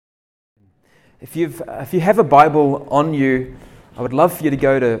If you have a Bible on you, I would love for you to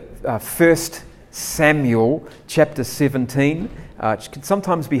go to 1 Samuel chapter 17, which can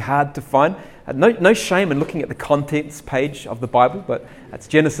sometimes be hard to find. No shame in looking at the contents page of the Bible, but it's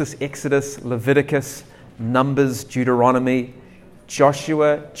Genesis, Exodus, Leviticus, Numbers, Deuteronomy,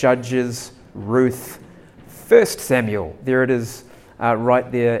 Joshua, Judges, Ruth, 1 Samuel. There it is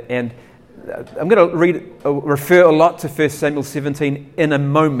right there. And I'm going to refer a lot to 1 Samuel 17 in a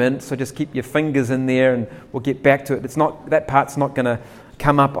moment, so just keep your fingers in there and we'll get back to it. That part's not going to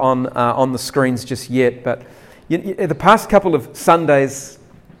come up on the screens just yet, but the past couple of Sundays,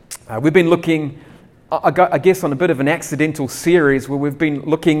 we've been looking, I guess, on a bit of an accidental series where we've been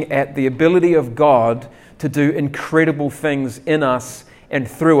looking at the ability of God to do incredible things in us and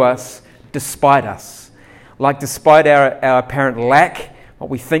through us, despite us. Like despite our apparent lack, what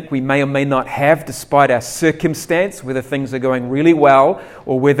we think we may or may not have, despite our circumstance, whether things are going really well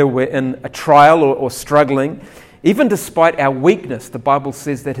or whether we're in a trial or struggling. Even despite our weakness, the Bible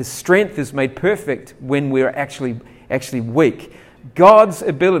says that His strength is made perfect when we're actually weak. God's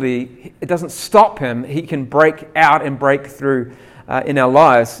ability, it doesn't stop Him. He can break out and break through in our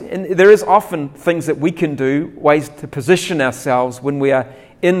lives. And there is often things that we can do, ways to position ourselves when we are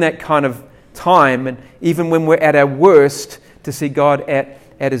in that kind of time, and even when we're at our worst, to see God at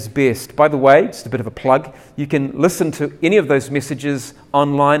His best. By the way, just a bit of a plug, you can listen to any of those messages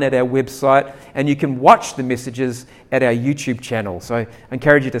online at our website, and you can watch the messages at our YouTube channel. So I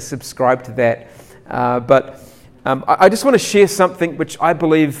encourage you to subscribe to that. I just want to share something which I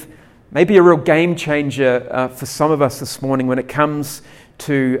believe may be a real game changer for some of us this morning when it comes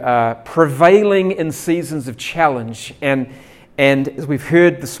to prevailing in seasons of challenge. And as we've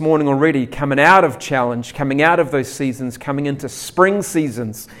heard this morning already, coming out of challenge, coming out of those seasons, coming into spring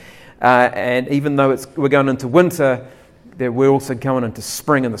seasons, and even though we're going into winter, we're also going into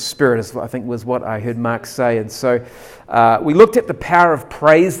spring in the Spirit, I think was what I heard Mark say. And so we looked at the power of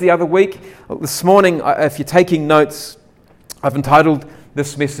praise the other week. This morning, if you're taking notes, I've entitled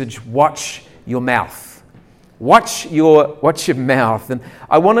this message, Watch Your Mouth. Watch your mouth. And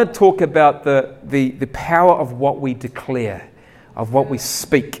I want to talk about the power of what we declare, of what we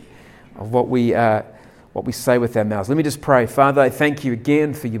speak, of what we say with our mouths. Let me just pray. Father, I thank you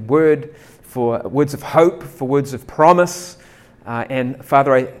again for your word, for words of hope, for words of promise. And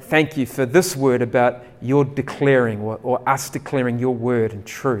Father, I thank you for this word about your declaring or us declaring your word and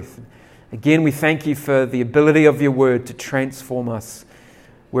truth. Again, we thank you for the ability of your word to transform us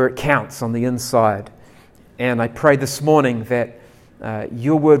where it counts on the inside. And I pray this morning that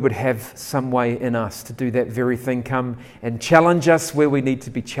your word would have some way in us to do that very thing. Come and challenge us where we need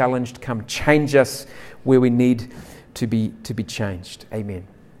to be challenged. Come change us where we need to be changed. Amen.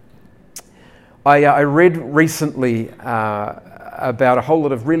 I read recently about a whole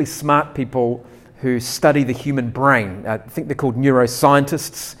lot of really smart people who study the human brain. I think they're called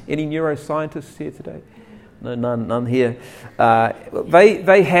neuroscientists. Any neuroscientists here today? No, none here.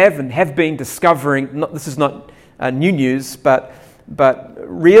 They have been discovering, this is not new news, but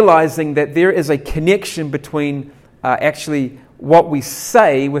realizing that there is a connection between actually what we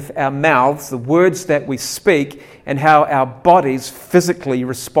say with our mouths, the words that we speak, and how our bodies physically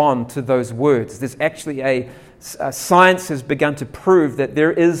respond to those words. There's actually science has begun to prove that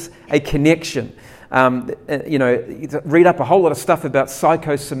there is a connection. Read up a whole lot of stuff about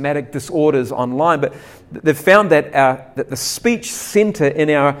psychosomatic disorders online, but they've found that the speech center in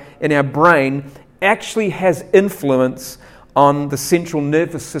our brain actually has influence on the central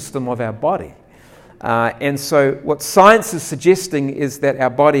nervous system of our body. And so what science is suggesting is that our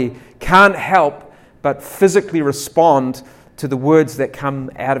body can't help but physically respond to the words that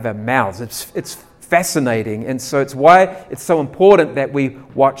come out of our mouths. It's fascinating, and so it's why it's so important that we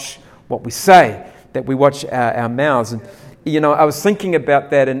watch what we say, that we watch our mouths. And I was thinking about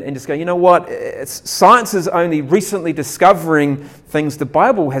that and just going, you know what? Science is only recently discovering things the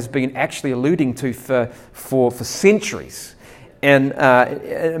Bible has been actually alluding to for centuries. And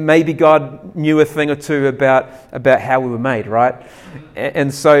maybe God knew a thing or two about how we were made, right?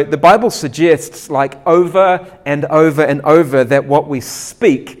 And so the Bible suggests, like over and over and over, that what we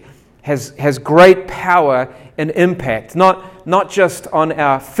speak has great power and impact, not just on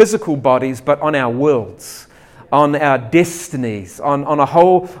our physical bodies, but on our worlds, on our destinies, on a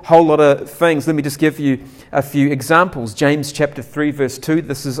whole lot of things. Let me just give you a few examples. James chapter 3, verse 2.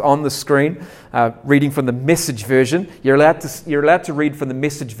 This is on the screen, reading from the Message version. You're allowed to read from the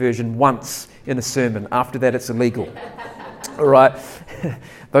Message version once in a sermon. After that, it's illegal. All right.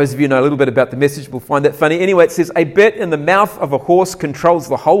 Those of you who know a little bit about the Message will find that funny. Anyway, it says, "A bit in the mouth of a horse controls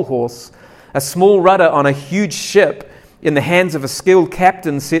the whole horse. A small rudder on a huge ship in the hands of a skilled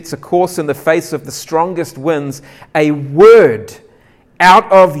captain sets a course in the face of the strongest winds. A word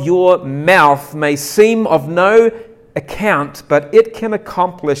out of your mouth may seem of no account, but it can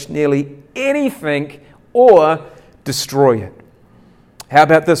accomplish nearly anything or destroy it. How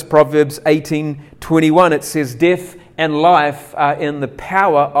about this? Proverbs 18:21. It says, death and life are in the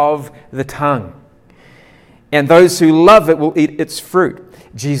power of the tongue, and those who love it will eat its fruit.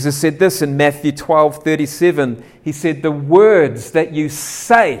 Jesus said this in Matthew 12:37. He said, the words that you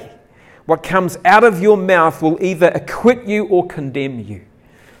say, what comes out of your mouth, will either acquit you or condemn you.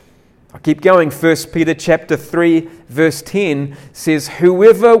 I'll keep going. 1 Peter chapter 3, verse 10 says,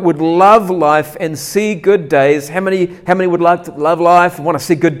 whoever would love life and see good days, how many would like to love life and want to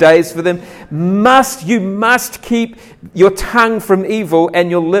see good days for them? You must keep your tongue from evil and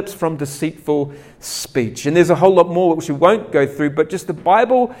your lips from deceitful speech. And there's a whole lot more which we won't go through, but just the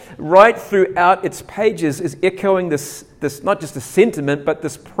Bible right throughout its pages is echoing this not just a sentiment, but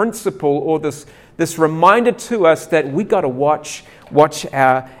this principle or this reminder to us that we got to watch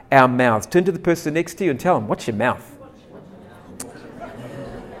our mouths. Turn to the person next to you and tell them, watch your mouth.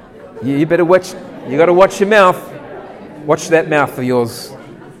 You better watch. You got to watch your mouth. Watch that mouth of yours.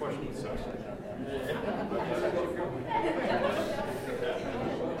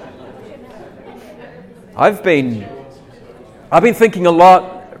 I've been thinking a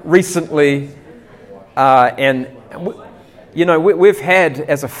lot recently, and we've had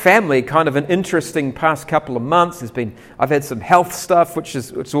as a family kind of an interesting past couple of months. I've had some health stuff, which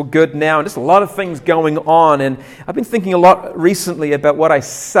is all good now, and just a lot of things going on. And I've been thinking a lot recently about what I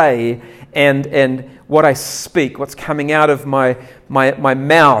say and what I speak, what's coming out of my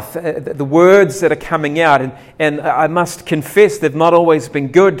mouth, the words that are coming out. And I must confess they've not always been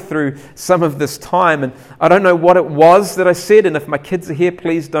good through some of this time. And I don't know what it was that I said. And if my kids are here,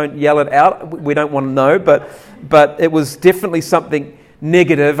 please don't yell it out. We don't want to know. But it was definitely something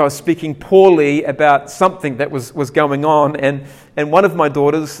negative. I was speaking poorly about something that was going on. And one of my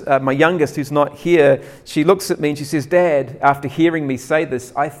daughters, my youngest, who's not here, she looks at me and she says, Dad, after hearing me say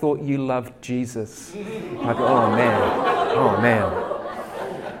this, I thought you loved Jesus. I go, oh man,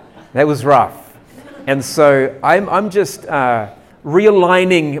 that was rough. And so I'm just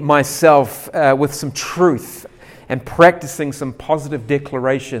realigning myself with some truth and practicing some positive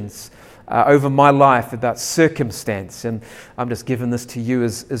declarations over my life about circumstance, and I'm just giving this to you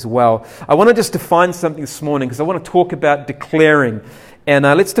as well. I want to just define something this morning because I want to talk about declaring, and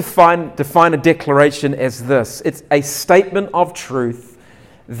let's define a declaration as this. It's a statement of truth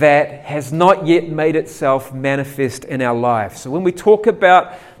that has not yet made itself manifest in our life. So when we talk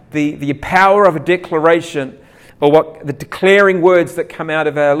about the power of a declaration, or what the declaring words that come out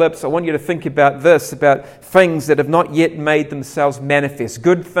of our lips, I want you to think about this, about things that have not yet made themselves manifest.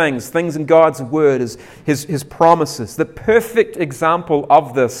 Good things in God's word, His promises. The perfect example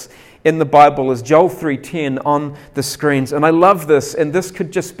of this in the Bible is Joel 3:10 on the screens. And I love this, and this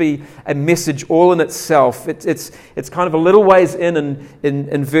could just be a message all in itself. It's kind of a little ways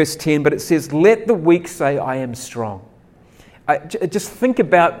in verse 10, but it says, let the weak say, I am strong. Just think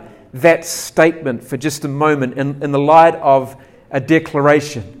about that statement for just a moment in the light of a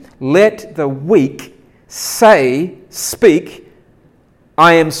declaration. Let the weak speak,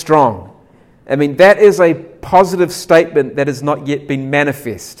 I am strong. I mean, that is a positive statement that has not yet been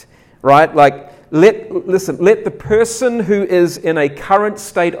manifest, right? Like, let the person who is in a current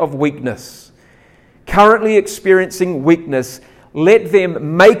state of weakness, currently experiencing weakness, let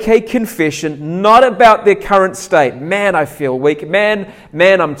them make a confession, not about their current state. Man, I feel weak. Man,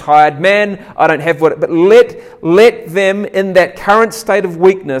 I'm tired. Man, I don't have what. But let them, in that current state of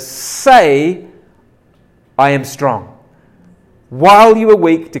weakness, say, I am strong. While you are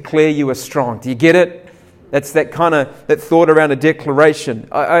weak, declare you are strong. Do you get it? That's that thought around a declaration.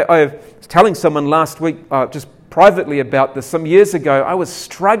 I was telling someone last week, just privately about this. Some years ago, I was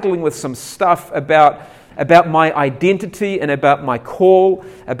struggling with some stuff about my identity and about my call,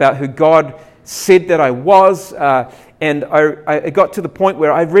 about who God said that I was. And I got to the point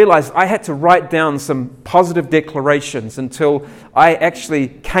where I realized I had to write down some positive declarations until I actually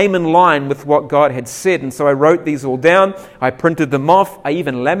came in line with what God had said. And so I wrote these all down. I printed them off. I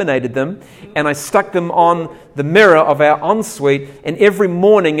even laminated them. And I stuck them on the mirror of our ensuite. And every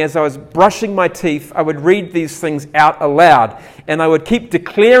morning as I was brushing my teeth, I would read these things out aloud. And I would keep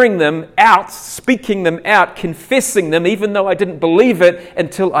declaring them out, speaking them out, confessing them, even though I didn't believe it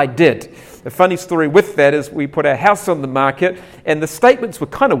until I did. The funny story with that is we put our house on the market and the statements were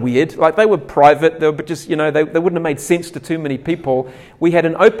kind of weird. Like, they were private, they were just, they wouldn't have made sense to too many people. We had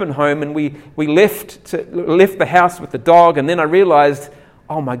an open home and we left the house with the dog, and then I realized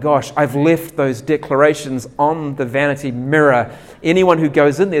oh my gosh, I've left those declarations on the vanity mirror. Anyone who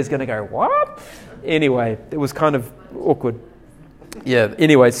goes in there is going to go, what? Anyway, it was kind of awkward. Yeah,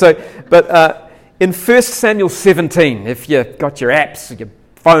 anyway, but in 1 Samuel 17, if you've got your apps, your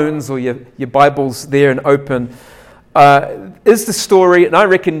phones, or your Bibles there and open, is the story, and I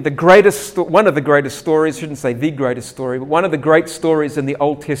reckon one of the greatest stories, I shouldn't say the greatest story, but one of the great stories in the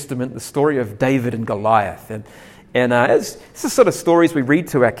Old Testament, the story of David and Goliath. And it's the sort of stories we read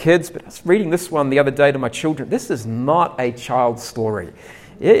to our kids, but I was reading this one the other day to my children. This is not a child's story.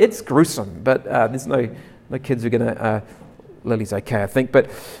 It's gruesome, but there's no kids who are going to... Lily's okay, I think,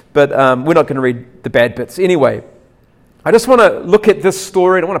 but we're not going to read the bad bits. Anyway, I just want to look at this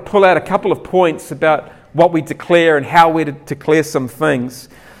story, and I want to pull out a couple of points about what we declare and how we declare some things.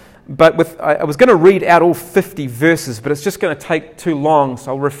 But I was going to read out all 50 verses, but it's just going to take too long,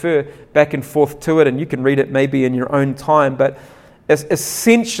 so I'll refer back and forth to it, and you can read it maybe in your own time. But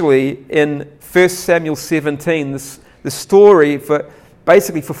essentially, in 1 Samuel 17, the story for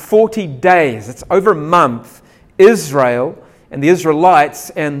 40 days, it's over a month, Israel and the Israelites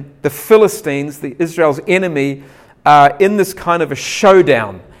and the Philistines, Israel's enemy, are in this kind of a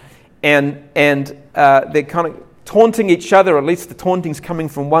showdown. And they're kind of taunting each other, or at least the taunting's coming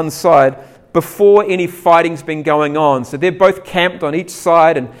from one side, before any fighting's been going on. So they're both camped on each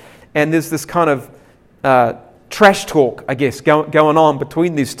side, and there's this kind of trash talk, I guess, going on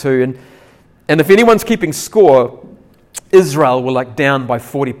between these two. And if anyone's keeping score, Israel were down by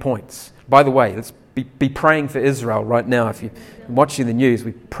 40 points. By the way, let's be praying for Israel right now. If you're watching the news,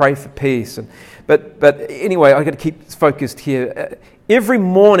 we pray for peace. But anyway, I've got to keep focused here. Every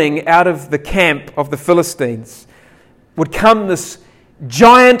morning out of the camp of the Philistines would come this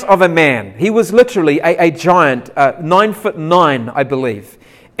giant of a man. He was literally a giant, 9'9", I believe.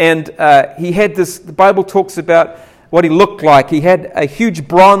 And he had this, the Bible talks about what he looked like. He had a huge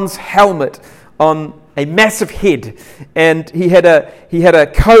bronze helmet on a massive head, and he had a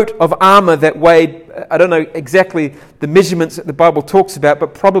coat of armor that weighed, I don't know exactly the measurements that the Bible talks about,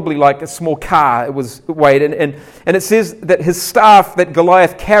 but probably like a small car it was weighed. And it says that his staff that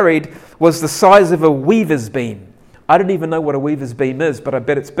Goliath carried was the size of a weaver's beam. I don't even know what a weaver's beam is, but I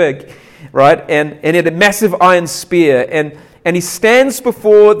bet it's big, right? And he had a massive iron spear, and he stands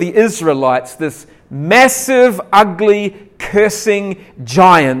before the Israelites, this massive, ugly, cursing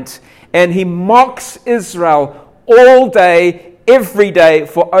giant, and he mocks Israel all day, every day,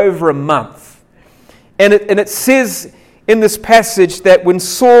 for over a month. And it says in this passage that when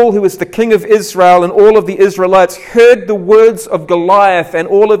Saul, who was the king of Israel, and all of the Israelites heard the words of Goliath and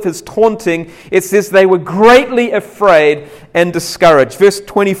all of his taunting, it says they were greatly afraid and discouraged. Verse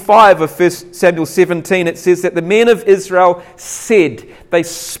 25 of 1 Samuel 17, it says that the men of Israel said, they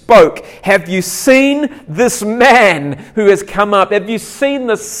spoke, "Have you seen this man who has come up? Have you seen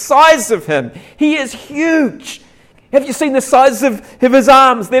the size of him? He is huge. Have you seen the size of his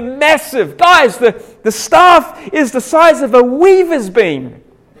arms? They're massive. Guys, the staff is the size of a weaver's beam."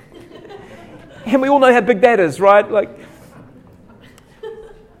 And we all know how big that is, right?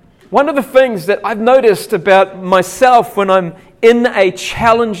 One of the things that I've noticed about myself when I'm in a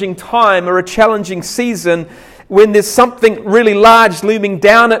challenging time or a challenging season, when there's something really large looming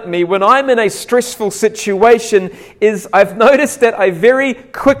down at me, when I'm in a stressful situation, is I've noticed that I very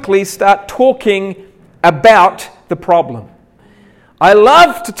quickly start talking about the problem. I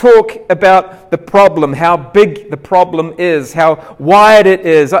love to talk about the problem, how big the problem is, how wide it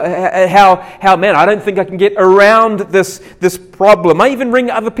is, how man, I don't think I can get around this problem. I even ring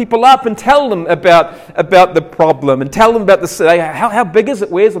other people up and tell them about the problem and tell them about how big is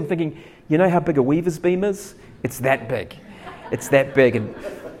it, Wes? I'm thinking, you know how big a weaver's beam is? It's that big. It's that big.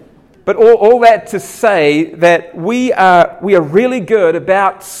 But all that to say that we are really good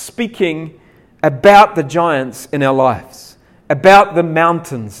about speaking about the giants in our lives, about the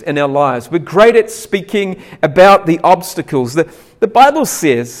mountains in our lives. We're great at speaking about the obstacles. The Bible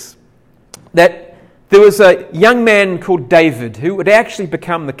says that there was a young man called David who would actually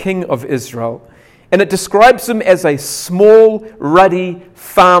become the king of Israel, and it describes him as a small, ruddy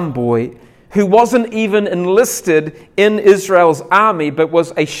farm boy who wasn't even enlisted in Israel's army, but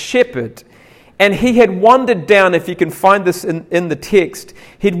was a shepherd. And he had wandered down, if you can find this in the text,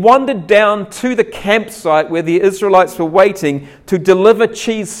 he'd wandered down to the campsite where the Israelites were waiting to deliver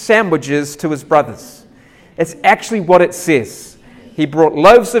cheese sandwiches to his brothers. It's actually what it says. He brought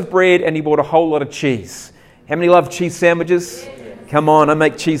loaves of bread and he brought a whole lot of cheese. How many love cheese sandwiches? Come on, I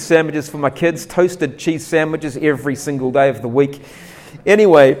make cheese sandwiches for my kids, toasted cheese sandwiches every single day of the week.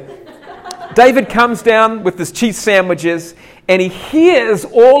 Anyway, David comes down with his cheese sandwiches and he hears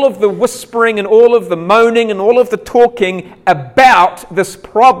all of the whispering and all of the moaning and all of the talking about this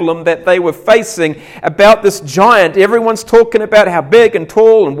problem that they were facing, about this giant. Everyone's talking about how big and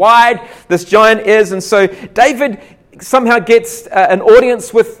tall and wide this giant is. And so David somehow gets an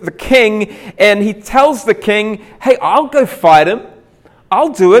audience with the king, and he tells the king, hey, I'll go fight him. I'll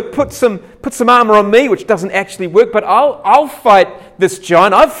do it. Put some armor on me, which doesn't actually work, but I'll fight this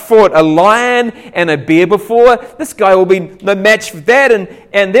giant. I've fought a lion and a bear before. This guy will be no match for that.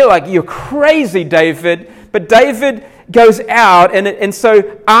 And they're like, you're crazy, David. But David goes out, and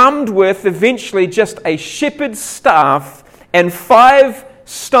so armed with eventually just a shepherd's staff and 5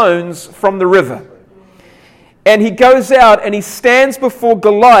 stones from the river. And he goes out and he stands before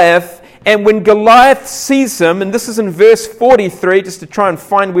Goliath. And when Goliath sees him, and this is in verse 43, just to try and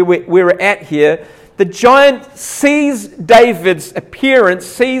find where we're at here, the giant sees David's appearance,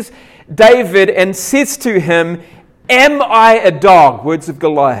 sees David and says to him, am I a dog, words of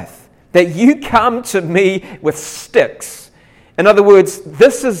Goliath, that you come to me with sticks? In other words,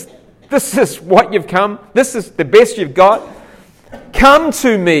 this is what you've come, this is the best you've got. Come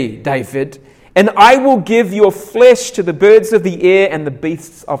to me, David, and I will give your flesh to the birds of the air and the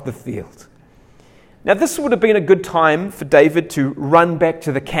beasts of the field. Now, this would have been a good time for David to run back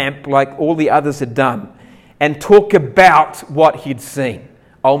to the camp like all the others had done and talk about what he'd seen.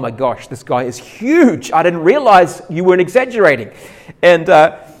 Oh my gosh, this guy is huge. I didn't realize you weren't exaggerating. And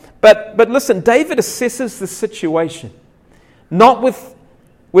but listen, David assesses the situation, not with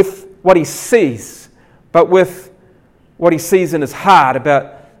what he sees, but with what he sees in his heart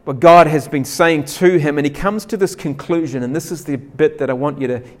about what God has been saying to him. And he comes to this conclusion, and this is the bit that I want you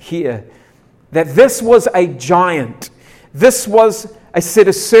to hear, that this was a giant. This was a set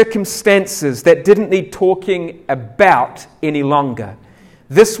of circumstances that didn't need talking about any longer.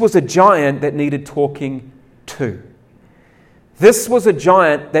 This was a giant that needed talking to. This was a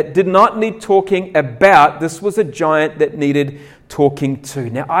giant that did not need talking about. This was a giant that needed talking to.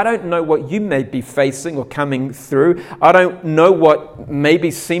 Now, I don't know what you may be facing or coming through. I don't know what may be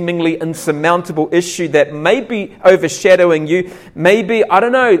seemingly insurmountable issue that may be overshadowing you. Maybe, I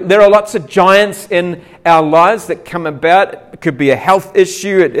don't know, there are lots of giants in our lives that come about. It could be a health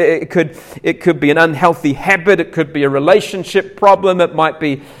issue. It could be an unhealthy habit. It could be a relationship problem. It might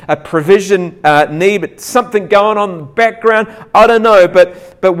be a provision need. It's something going on in the background. I don't know,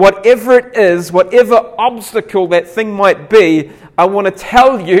 but whatever it is, whatever obstacle that thing might be, I want to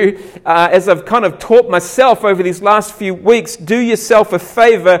tell you, as I've kind of taught myself over these last few weeks, do yourself a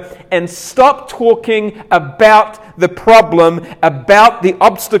favor and stop talking about the problem, about the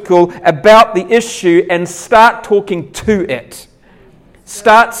obstacle, about the issue, and start talking to it.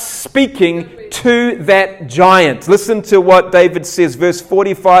 Start speaking to that giant. Listen to what David says, verse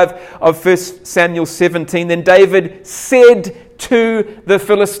 45 of 1 Samuel 17. Then David said to the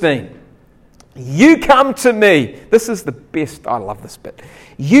Philistine, you come to me. This is the best. I love this bit.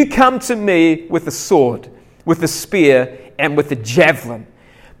 You come to me with a sword, with a spear, and with a javelin.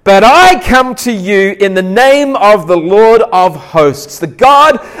 But I come to you in the name of the Lord of hosts, the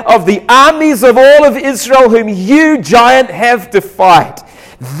God of the armies of all of Israel, whom you, giant, have defied.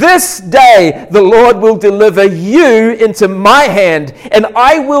 This day the Lord will deliver you into my hand, and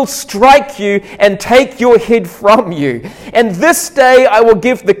I will strike you and take your head from you. And this day I will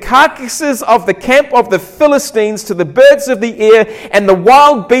give the carcasses of the camp of the Philistines to the birds of the air and the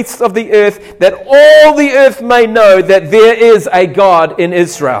wild beasts of the earth, that all the earth may know that there is a God in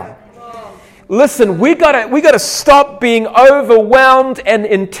Israel. Listen, we gotta stop being overwhelmed and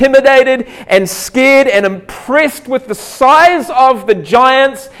intimidated and scared and impressed with the size of the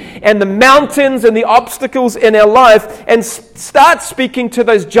giants and the mountains and the obstacles in our life, and start speaking to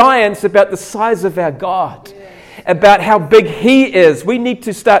those giants about the size of our God, about how big He is. We need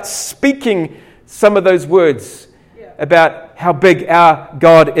to start speaking some of those words about how big our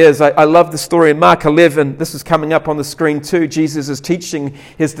God is. I love the story in Mark 11. This is coming up on the screen too. Jesus is teaching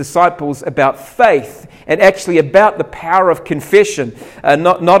His disciples about faith and actually about the power of confession.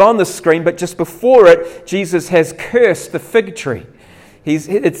 Not on the screen, but just before it, Jesus has cursed the fig tree.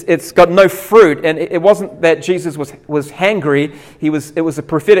 It's got no fruit, and it wasn't that Jesus was hangry. It was a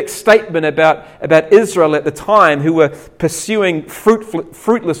prophetic statement about Israel at the time, who were pursuing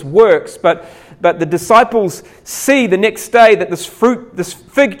fruitless works. But the disciples see the next day that this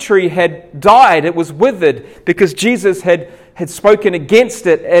fig tree had died. It was withered because Jesus had spoken against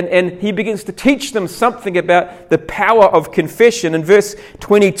it. And He begins to teach them something about the power of confession. In verse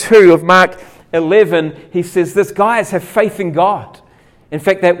 22 of Mark 11, He says this, guys, have faith in God. In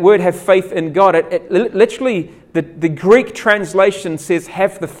fact, that word have faith in God, it literally, the Greek translation says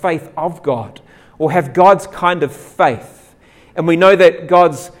have the faith of God, or have God's kind of faith. And we know that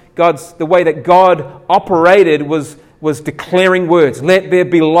the way that God operated was declaring words. Let there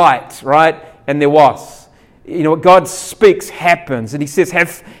be light, right? And there was. What God speaks happens. And he says,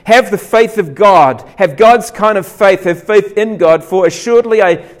 have the faith of God. Have God's kind of faith. Have faith in God. For assuredly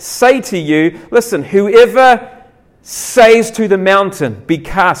I say to you, listen, whoever says to the mountain,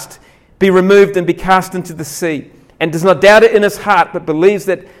 be removed and be cast into the sea, and does not doubt it in his heart, but believes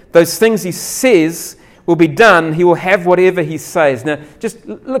that those things he says will be done, he will have whatever he says. Now, just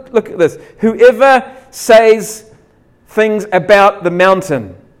look at this. Whoever says things about the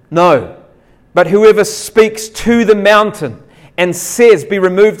mountain, no. But whoever speaks to the mountain and says, be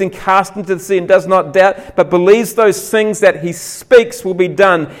removed and cast into the sea, and does not doubt, but believes those things that he speaks will be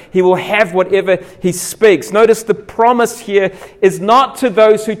done, he will have whatever he speaks. Notice the promise here is not to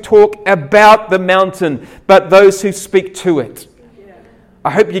those who talk about the mountain, but those who speak to it. I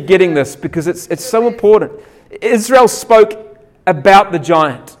hope you're getting this, because it's so important. Israel spoke about the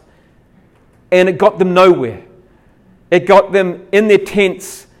giant, and it got them nowhere. It got them in their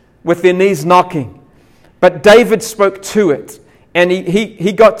tents with their knees knocking. But David spoke to it, and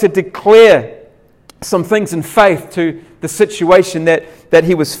he got to declare some things in faith to the situation that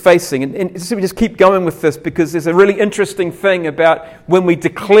he was facing. And so we just keep going with this, because there's a really interesting thing about when we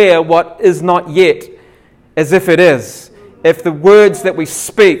declare what is not yet as if it is. If the words that we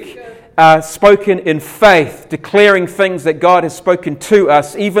speak are spoken in faith, declaring things that God has spoken to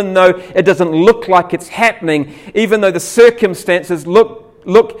us, even though it doesn't look like it's happening, even though the circumstances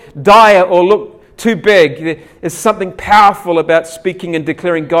look dire or look too big, there's something powerful about speaking and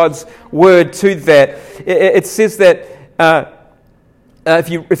declaring God's word to that. It says that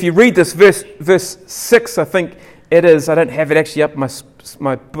if you read this verse 6, I think it is. I don't have it actually up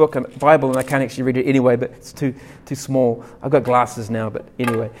my book and Bible, and I can't actually read it anyway, but it's too small. I've got glasses now, but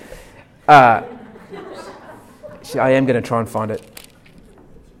anyway. Actually, I am going to try and find it.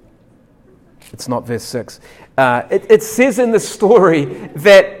 It's not verse 6. It says in the story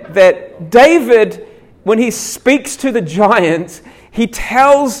that David, when he speaks to the giant, he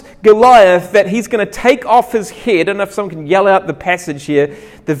tells Goliath that he's going to take off his head. I don't know if someone can yell out the passage here,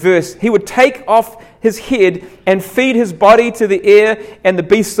 the verse. He would take off his head and feed his body to the air and the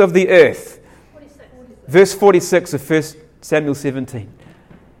beasts of the earth. 46. Verse 46 of 1 Samuel 17.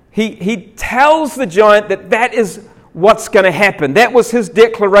 He tells the giant that is what's going to happen. That was his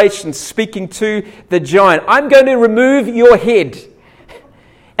declaration, speaking to the giant. I'm going to remove your head,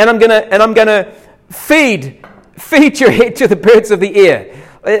 and I'm going to feed your head to the birds of the air.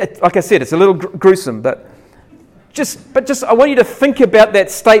 Like I said, it's a little gruesome, but just I want you to think about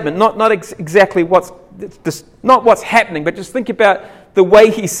that statement. Not exactly not what's happening, but just think about the way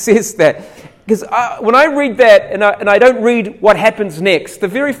he says that. Because when I read that and I don't read what happens next, the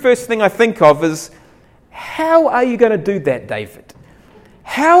very first thing I think of is, how are you going to do that, David?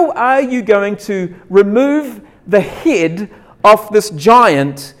 How are you going to remove the head of this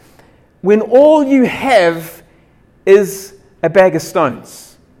giant when all you have is a bag of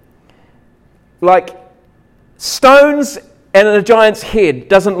stones? Like, stones and a giant's head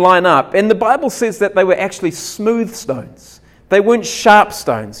doesn't line up. And the Bible says that they were actually smooth stones. They weren't sharp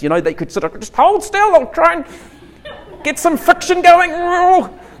stones. They could sort of just hold still, I'll try and get some friction going.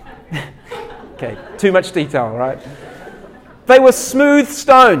 Okay, too much detail, right? They were smooth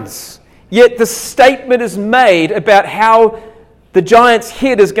stones. Yet the statement is made about how the giant's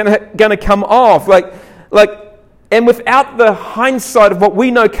head is going to come off. And without the hindsight of what we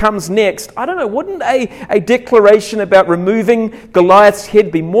know comes next, I don't know, wouldn't a declaration about removing Goliath's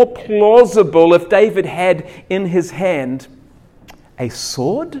head be more plausible if David had in his hand a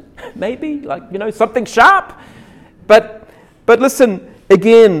sword, maybe? Something sharp? But listen,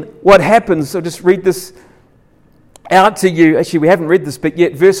 again, what happens, I'll just read this out to you. Actually, we haven't read this bit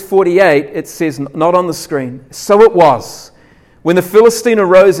yet. Verse 48, it says, not on the screen. So it was, when the Philistine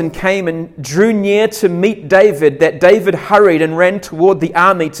arose and came and drew near to meet David, that David hurried and ran toward the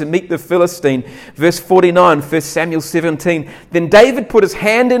army to meet the Philistine. Verse 49, 1 Samuel 17. Then David put his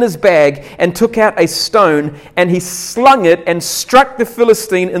hand in his bag and took out a stone, and he slung it and struck the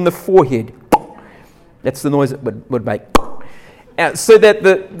Philistine in the forehead. That's the noise it would make. So that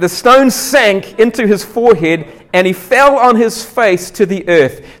the stone sank into his forehead, and he fell on his face to the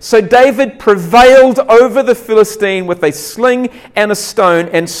earth. So David prevailed over the Philistine with a sling and a stone,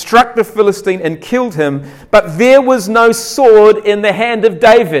 and struck the Philistine and killed him. But there was no sword in the hand of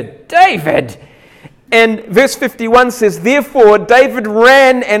David. David! And verse 51 says, "Therefore David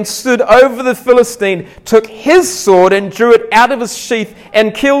ran and stood over the Philistine, took his sword and drew it out of his sheath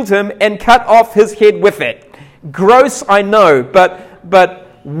and killed him and cut off his head with it." Gross, I know, but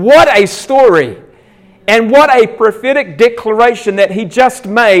what a story. And what a prophetic declaration that he just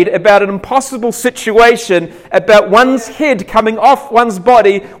made about an impossible situation, about one's head coming off one's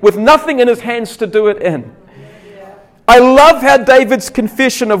body with nothing in his hands to do it in. I love how David's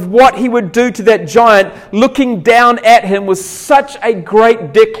confession of what he would do to that giant, looking down at him, was such a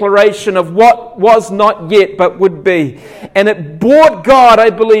great declaration of what was not yet but would be. And it brought God, I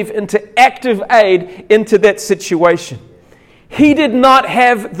believe, into active aid into that situation. He did not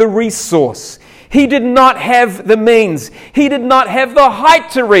have the resource. He did not have the means. He did not have the height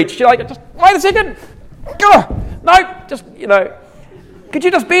to reach. You're like, just wait a second. No, just, could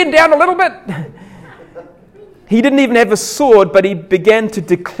you just bend down a little bit? He didn't even have a sword, but he began to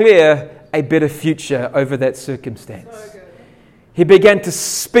declare a better future over that circumstance. He began to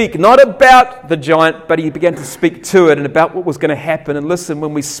speak, not about the giant, but he began to speak to it and about what was going to happen. And listen,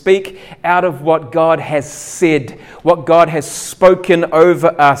 when we speak out of what God has said, what God has spoken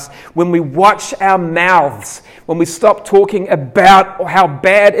over us, when we watch our mouths, when we stop talking about how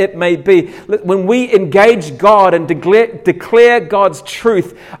bad it may be, when we engage God and declare God's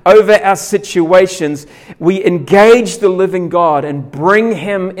truth over our situations, we engage the living God and bring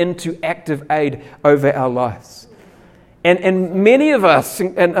Him into active aid over our lives. And many of us,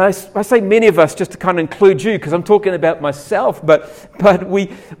 and I say many of us just to kind of include you because I'm talking about myself, but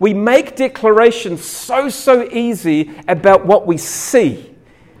we make declarations so easy about what we see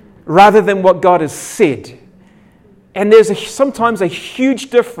rather than what God has said. And there's sometimes a huge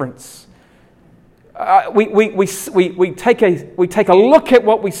difference. We take a look at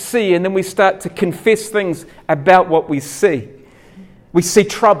what we see and then we start to confess things about what we see. We see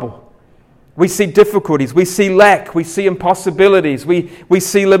trouble. We see difficulties, we see lack, we see impossibilities, we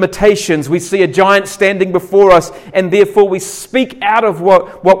see limitations, we see a giant standing before us, and therefore we speak out of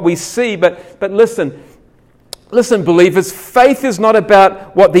what we see. But listen, believers, faith is not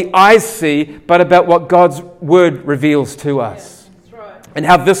about what the eyes see, but about what God's Word reveals to us. Yeah, that's right. And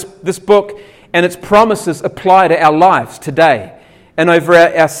how this book and its promises apply to our lives today and over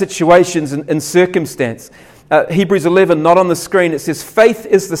our situations and circumstance. Hebrews 11, not on the screen, it says, "Faith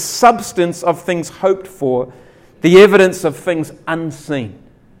is the substance of things hoped for, the evidence of things unseen."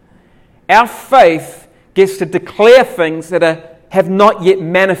 Our faith gets to declare things that have not yet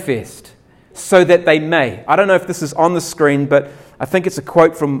manifest so that they may. I don't know if this is on the screen, but I think it's a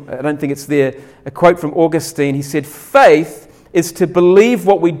quote from, I don't think it's there, a quote from Augustine. He said, "Faith is to believe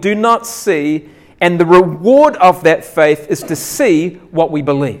what we do not see, and the reward of that faith is to see what we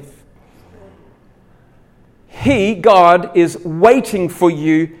believe." He, God, is waiting for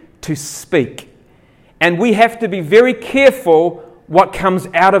you to speak. And we have to be very careful what comes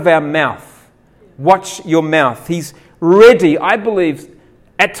out of our mouth. Watch your mouth. He's ready, I believe,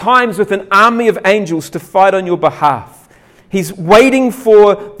 at times with an army of angels to fight on your behalf. He's waiting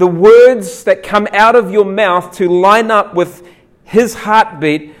for the words that come out of your mouth to line up with His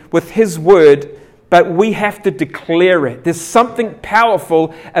heartbeat, with His word, but we have to declare it. There's something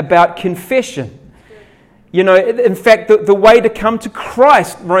powerful about confession. In fact, the way to come to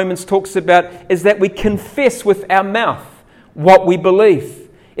Christ, Romans talks about, is that we confess with our mouth what we believe.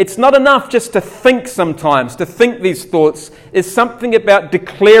 It's not enough just to think sometimes, to think these thoughts. There's something about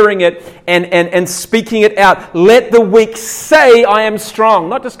declaring it and speaking it out. Let the weak say, "I am strong."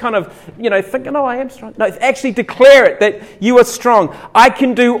 Not just kind of, thinking, "Oh, I am strong." No, actually declare it, that you are strong. I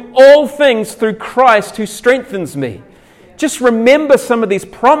can do all things through Christ who strengthens me. Just remember some of these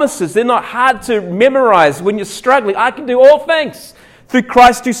promises. They're not hard to memorize when you're struggling. I can do all things through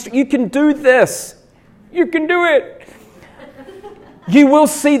Christ. You can do this. You can do it. You will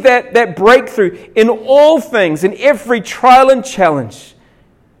see that breakthrough in all things, in every trial and challenge.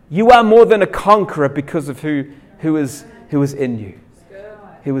 You are more than a conqueror because of who is in you.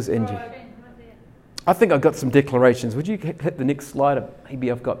 Who is in you. I think I've got some declarations. Would you hit the next slide?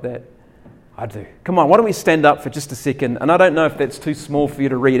 Maybe I've got that. I do. Come on, why don't we stand up for just a second? And I don't know if that's too small for you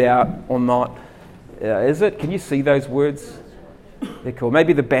to read out or not. Is it? Can you see those words? They're cool.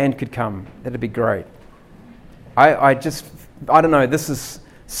 Maybe the band could come. That'd be great. I don't know. This is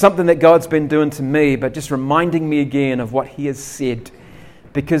something that God's been doing to me, but just reminding me again of what He has said.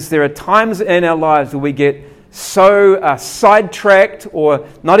 Because there are times in our lives where we get so sidetracked, or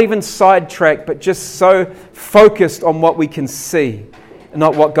not even sidetracked, but just so focused on what we can see and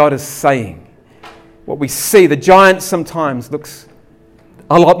not what God is saying. What we see, the giant sometimes looks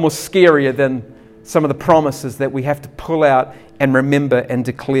a lot more scarier than some of the promises that we have to pull out and remember and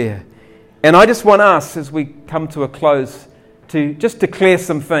declare. And I just want us, as we come to a close, to just declare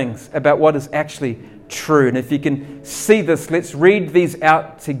some things about what is actually true. And if you can see this, let's read these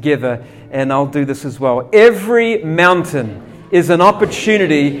out together, and I'll do this as well. Every mountain is an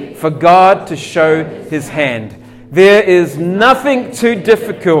opportunity for God to show His hand. There is nothing too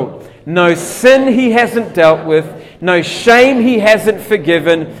difficult, no sin He hasn't dealt with, no shame He hasn't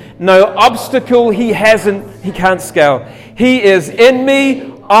forgiven, no obstacle He can't scale. He is in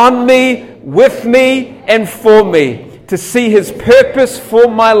me, on me, with me, and for me, to see His purpose for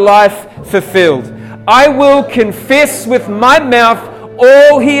my life fulfilled. I will confess with my mouth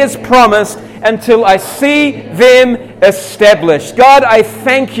all He has promised until I see them established. God, I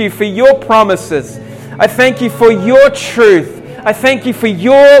thank You for Your promises. I thank You for Your truth. I thank You for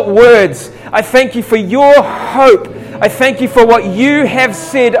Your words. I thank You for Your hope. I thank You for what You have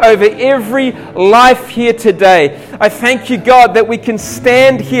said over every life here today. I thank You, God, that we can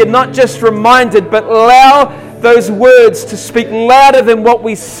stand here not just reminded, but allow those words to speak louder than what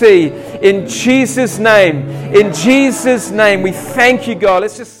we see. In Jesus' name, we thank You, God.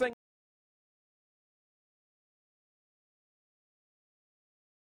 Let's just sing.